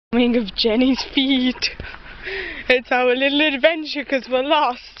Of Jenny's feet. It's our little adventure because we're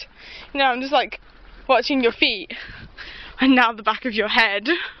lost. You know, I'm just like watching your feet and now the back of your head.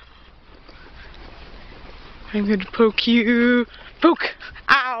 I'm going to poke you. Poke!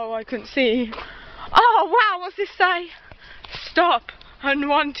 Ow, I couldn't see. Oh wow, what's this say? Stop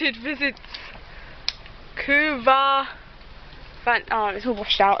unwanted visits. Cuba. Oh, it's all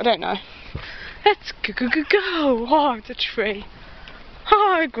washed out, I don't know. Let's go. Oh, it's a tree.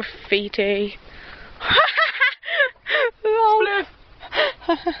 Oh, graffiti.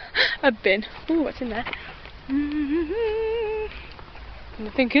 A bin. Ooh, what's in there?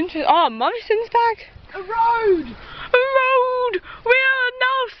 Nothing interesting. Oh, Morrison's bag. A road! A road! We are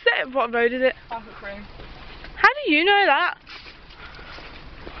now set. What road is it? How do you know that?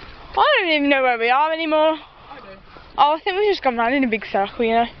 I don't even know where we are anymore. I do. Oh, I think we've just gone round in a big circle,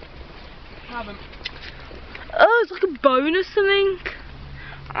 you know. I haven't. Oh, it's like a bone or something.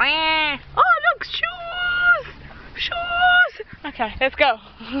 Oh, look, shoes! Shoes! Okay, let's go.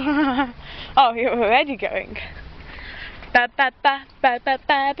 Oh, you're already going.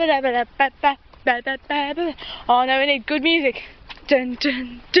 Oh no, we need good music. Dun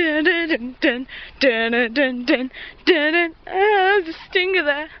dun dun dun dun dun dun dun dun dun dun. Oh, there's a stinger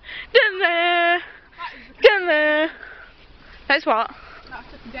there. Dun there. Dun there. That's what?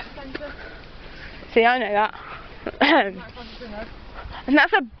 That's the debt centre. See, I know that. And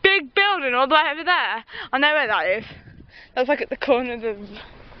that's a big building all the way over there. I know where that is. That's like at the corner of the...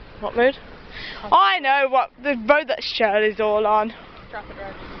 What road? I know what the road that Shirley's all on. Traffic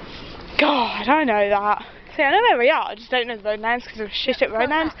road. God, I know that. See, I know where we are, I just don't know the road names because we're shit at road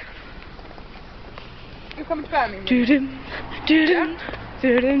names. You're coming to Birmingham? Doo-dum, doo-dum,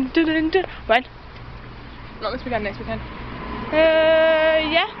 doo-dum, doo-dum, doo-dum. When? Not this weekend, next weekend.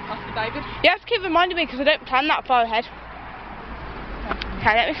 Yeah. After David? You have to keep reminding me because I don't plan that far ahead.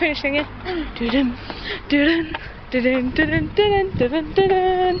 Okay, let me finish singing. Doo-dum, doo-dum, doo-dum, doo-dum, doo-dum, doo-dum,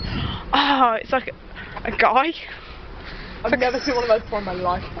 doo-dum. Oh, it's like a guy. I've never seen one of those before in my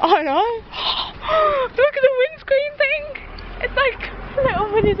life. I know. Look at the windscreen thing. It's like a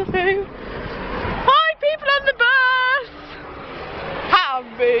little Winnie the Pooh. Hi, people on the bus. How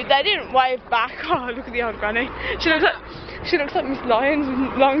rude! They didn't wave back. Oh, look at the old granny. She looks like Miss Lyons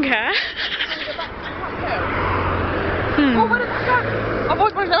with long hair. Oh, where does that go? I've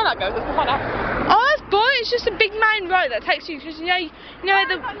always wanted to know where that goes. Let's go find out. Oh, that's boring. It's just a big main road that takes you because you know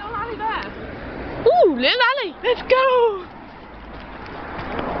the. That little alley there. Ooh, little alley. Let's go.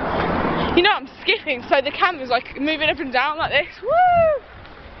 You know I'm skipping, so the camera's like moving up and down like this. Woo!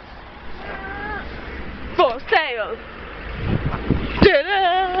 For sale.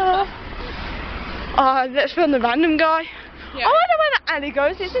 Da-da! Oh, let's film the random guy. Yeah. I wonder where that alley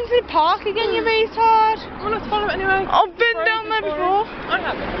goes. It's into the park again, you retard. Well, let's follow it anyway. I've been down there before. I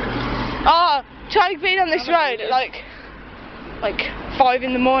haven't. Oh, try being on this road at like 5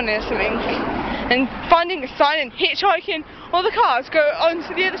 in the morning or something, and finding a sign and hitchhiking. All the cars go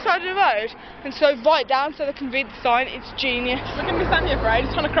onto the other side of the road and slow right down so they can read the sign. It's genius. We're going to be standing here for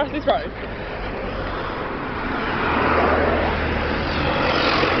ages trying to cross this road.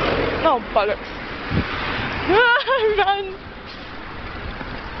 Oh, bollocks. Run.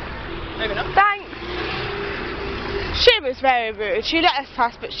 Maybe not. Thanks. She was very rude. She let us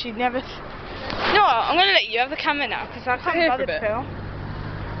pass, but she never... You know what? I'm going to let you have the camera now because I can't bother to film.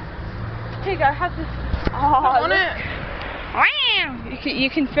 Here you go, have this. Oh, I don't want it. Wow. You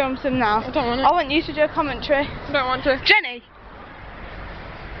can film some now. I don't want it. I want you to do a commentary. I don't want to. Jenny!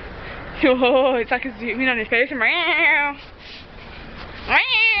 Oh, it's like a zoom in on his face. Wow. Wow.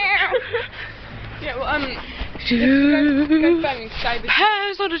 Yeah, well, go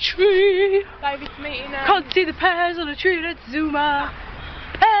pears on a tree. David's meeting. Can't see the pears on a tree. Let's zoom out.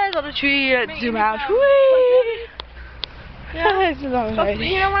 Pears on a tree. Let's zoom out. Yeah, it's a long lady.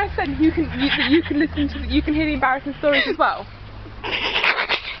 You know when I said you can listen to you can hear the embarrassing stories as well.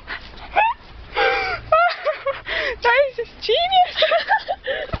 That is just genius.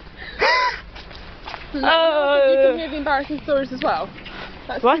 You can hear the embarrassing stories as well.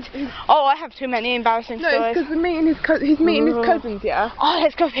 That's what? Oh, I have too many embarrassing stories. No, it's because he's meeting his cousins, yeah. Oh,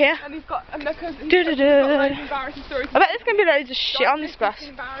 let's go up here. And he's got their cousins. He's got loads of embarrassing stories. I bet there's going to be loads of shit on this grass.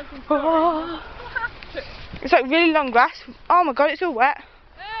 Oh. It's like really long grass. Oh my god, it's all wet.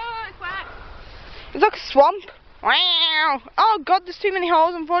 Oh, it's wet. It's like a swamp. Wow. Oh god, there's too many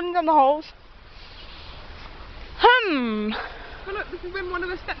holes. I'm falling down the holes. Oh look, this is when one of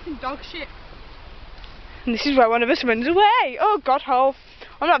us steps in dog shit. And this is where one of us runs away. Oh god, hole.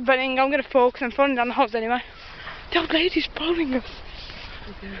 I'm not running, I'm going to fall because I'm falling down the holes anyway. The old lady's following us.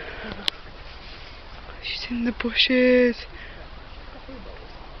 She's in the bushes.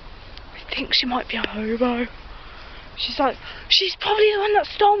 think she might be a hobo. She's like, she's probably the one that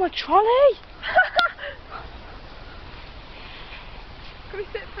stole my trolley. Can we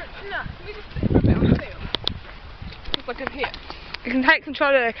sit for no? Can we just sit for a bit on the field? Just like in here. You can take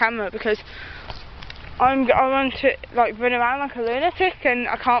control of the camera because I want to like run around like a lunatic and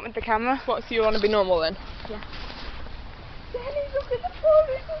I can't with the camera. What? So you want to be normal then? Yeah. Jenny, look at the poor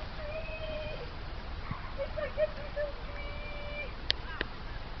little tree. It's like a little tree.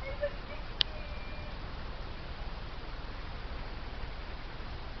 It's a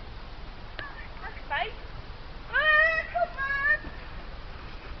Look at face. Ah, come on.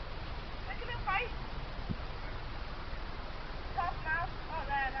 Look at her face. Top mouth. Oh,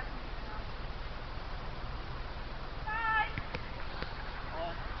 there, that's his mouth. Hi.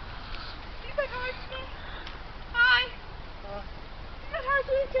 You say hi to me. Hi. You said hi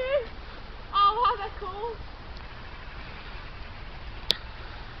to me too. Oh, wow, that's cool.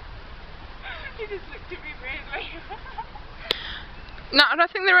 He just looked at me weirdly. No, I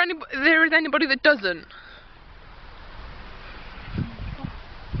don't think there is anybody that doesn't.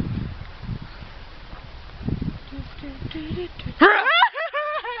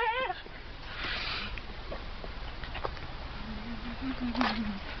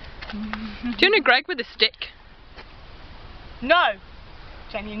 Do you know Greg with a stick? No,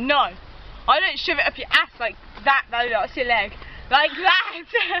 Jenny, no. I don't shove it up your ass like that though, that's your leg. Like that!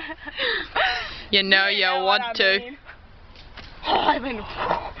 You know you want to. Mean. Oh, I went,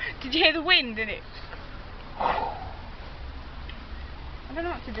 did you hear the wind in it? I don't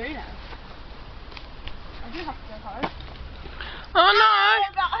know what to do now. I do have to go home. Oh no!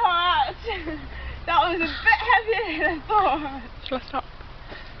 That hurt! That was a bit heavier than I thought. Shall I stop?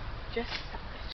 Just